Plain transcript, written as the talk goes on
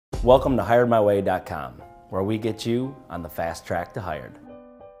Welcome to hiredmyway.com, where we get you on the fast track to hired.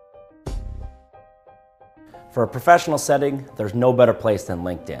 For a professional setting, there's no better place than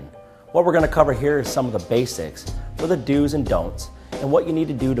LinkedIn. What we're going to cover here is some of the basics for the do's and don'ts and what you need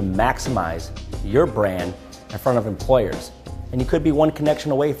to do to maximize your brand in front of employers. And you could be one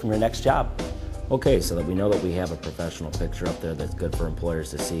connection away from your next job. Okay, so that we know that we have a professional picture up there that's good for employers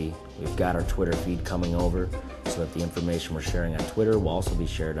to see. We've got our Twitter feed coming over so that the information we're sharing on Twitter will also be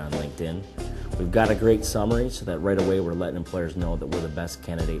shared on LinkedIn. We've got a great summary so that right away we're letting employers know that we're the best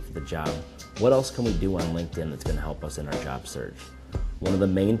candidate for the job. What else can we do on LinkedIn that's going to help us in our job search? One of the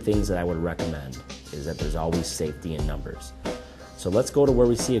main things that I would recommend is that there's always safety in numbers. So let's go to where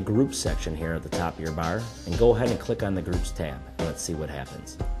we see a groups section here at the top of your bar and go ahead and click on the groups tab and let's see what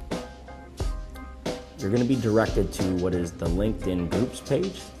happens. You're going to be directed to what is the LinkedIn groups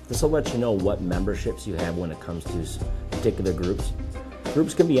page. This will let you know what memberships you have when it comes to particular groups.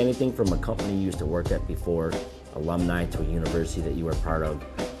 Groups can be anything from a company you used to work at before, alumni to a university that you were part of,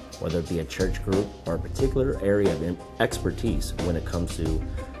 whether it be a church group or a particular area of expertise when it comes to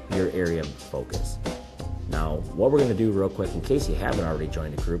your area of focus. Now, what we're going to do real quick, in case you haven't already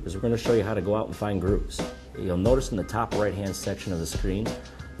joined a group, is we're going to show you how to go out and find groups. You'll notice in the top right-hand section of the screen,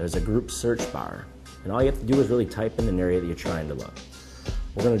 there's a group search bar. And all you have to do is really type in an area that you're trying to look.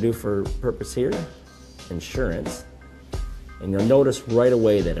 We're going to do for purpose here, insurance. And you'll notice right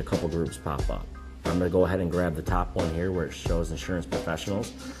away that a couple groups pop up. I'm going to go ahead and grab the top one here where it shows insurance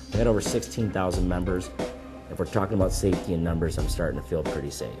professionals. We had over 16,000 members. If we're talking about safety in numbers, I'm starting to feel pretty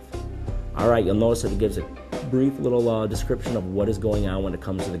safe. All right, you'll notice that it gives a brief little description of what is going on when it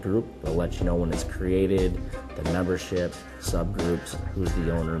comes to the group. It'll let you know when it's created, the membership, subgroups, who's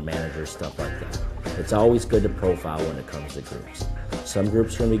the owner, manager, stuff like that. It's always good to profile when it comes to groups. Some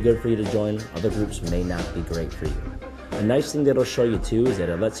groups are going to be good for you to join, other groups may not be great for you. A nice thing that it'll show you too is that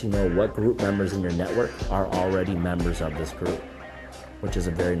it lets you know what group members in your network are already members of this group, which is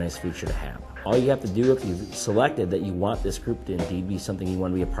a very nice feature to have. All you have to do if you've selected that you want this group to indeed be something you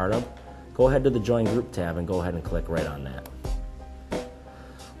want to be a part of, go ahead to the Join Group tab and go ahead and click right on that.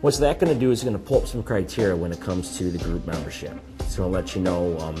 What's that going to do is going to pull up some criteria when it comes to the group membership. It's going to let you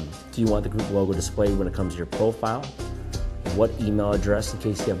know, do you want the group logo displayed when it comes to your profile? What email address, in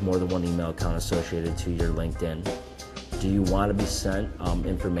case you have more than one email account associated to your LinkedIn? Do you want to be sent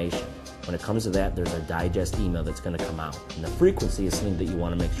information? When it comes to that, there's a digest email that's going to come out. And the frequency is something that you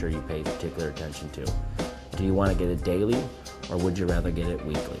want to make sure you pay particular attention to. Do you want to get it daily, or would you rather get it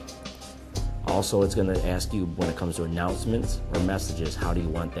weekly? Also, it's going to ask you when it comes to announcements or messages, how do you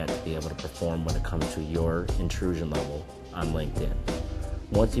want that to be able to perform when it comes to your intrusion level on LinkedIn.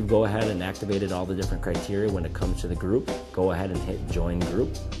 Once you go ahead and activated all the different criteria when it comes to the group, go ahead and hit Join Group.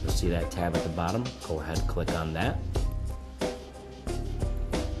 You'll see that tab at the bottom. Go ahead and click on that.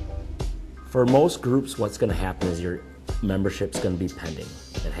 For most groups, what's going to happen is your membership's going to be pending.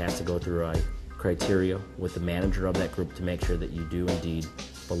 It has to go through a criteria with the manager of that group to make sure that you do indeed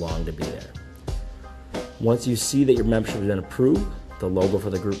belong to be there. Once you see that your membership has been approved, the logo for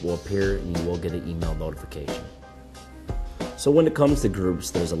the group will appear and you will get an email notification. So when it comes to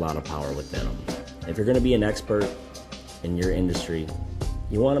groups, there's a lot of power within them. If you're going to be an expert in your industry,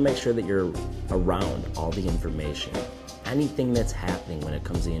 you want to make sure that you're around all the information. Anything that's happening when it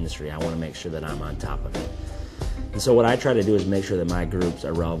comes to the industry, I want to make sure that I'm on top of it. And so what I try to do is make sure that my groups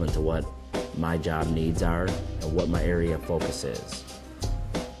are relevant to what my job needs are and what my area of focus is.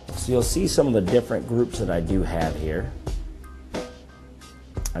 So you'll see some of the different groups that I do have here.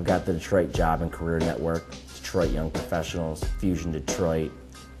 I've got the Detroit Job and Career Network, Detroit Young Professionals, Fusion Detroit,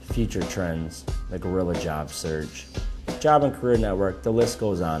 Future Trends, the Guerrilla Job Search, Job and Career Network, the list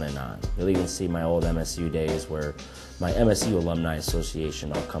goes on and on. You'll even see my old MSU days where my MSU Alumni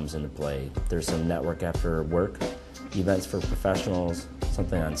Association all comes into play. There's some network after work, events for professionals,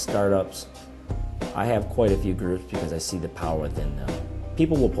 something on startups. I have quite a few groups because I see the power within them.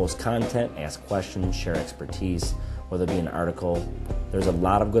 People will post content, ask questions, share expertise, whether it be an article. There's a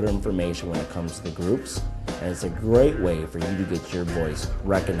lot of good information when it comes to the groups, and it's a great way for you to get your voice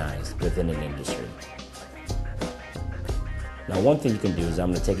recognized within an industry. Now, one thing you can do is I'm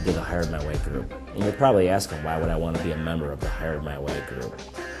going to take you to the Hired My Way group. And you're probably asking, why would I want to be a member of the Hired My Way group?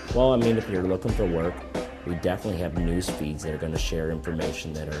 Well, I mean, if you're looking for work, we definitely have news feeds that are going to share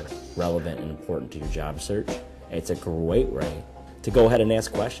information that are relevant and important to your job search. And it's a great way to go ahead and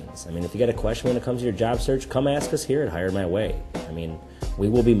ask questions. I mean, if you got a question when it comes to your job search, come ask us here at Hired My Way. I mean, we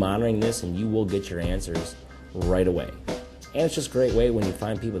will be monitoring this and you will get your answers right away. And it's just a great way when you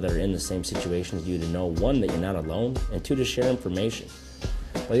find people that are in the same situation as you to know, one, that you're not alone, and two, to share information.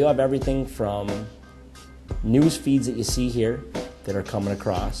 Well, you'll have everything from news feeds that you see here that are coming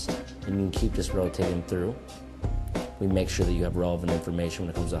across, and you can keep just rotating through. We make sure that you have relevant information when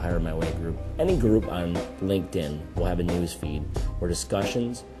it comes to Hire My Way group. Any group on LinkedIn will have a news feed where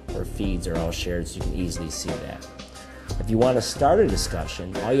discussions or feeds are all shared, so you can easily see that. If you want to start a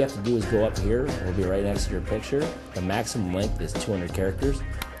discussion, all you have to do is go up here. It'll be right next to your picture. The maximum length is 200 characters.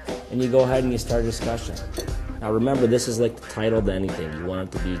 And you go ahead and you start a discussion. Now remember, this is like the title to anything. You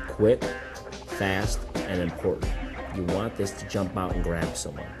want it to be quick, fast, and important. You want this to jump out and grab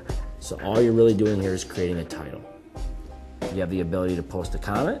someone. So all you're really doing here is creating a title. You have the ability to post a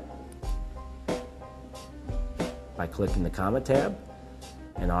comment by clicking the comment tab.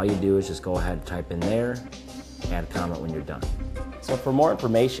 And all you do is just go ahead and type in there, add a comment when you're done. So for more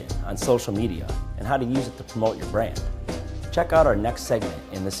information on social media and how to use it to promote your brand, check out our next segment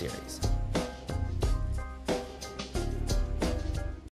in the series.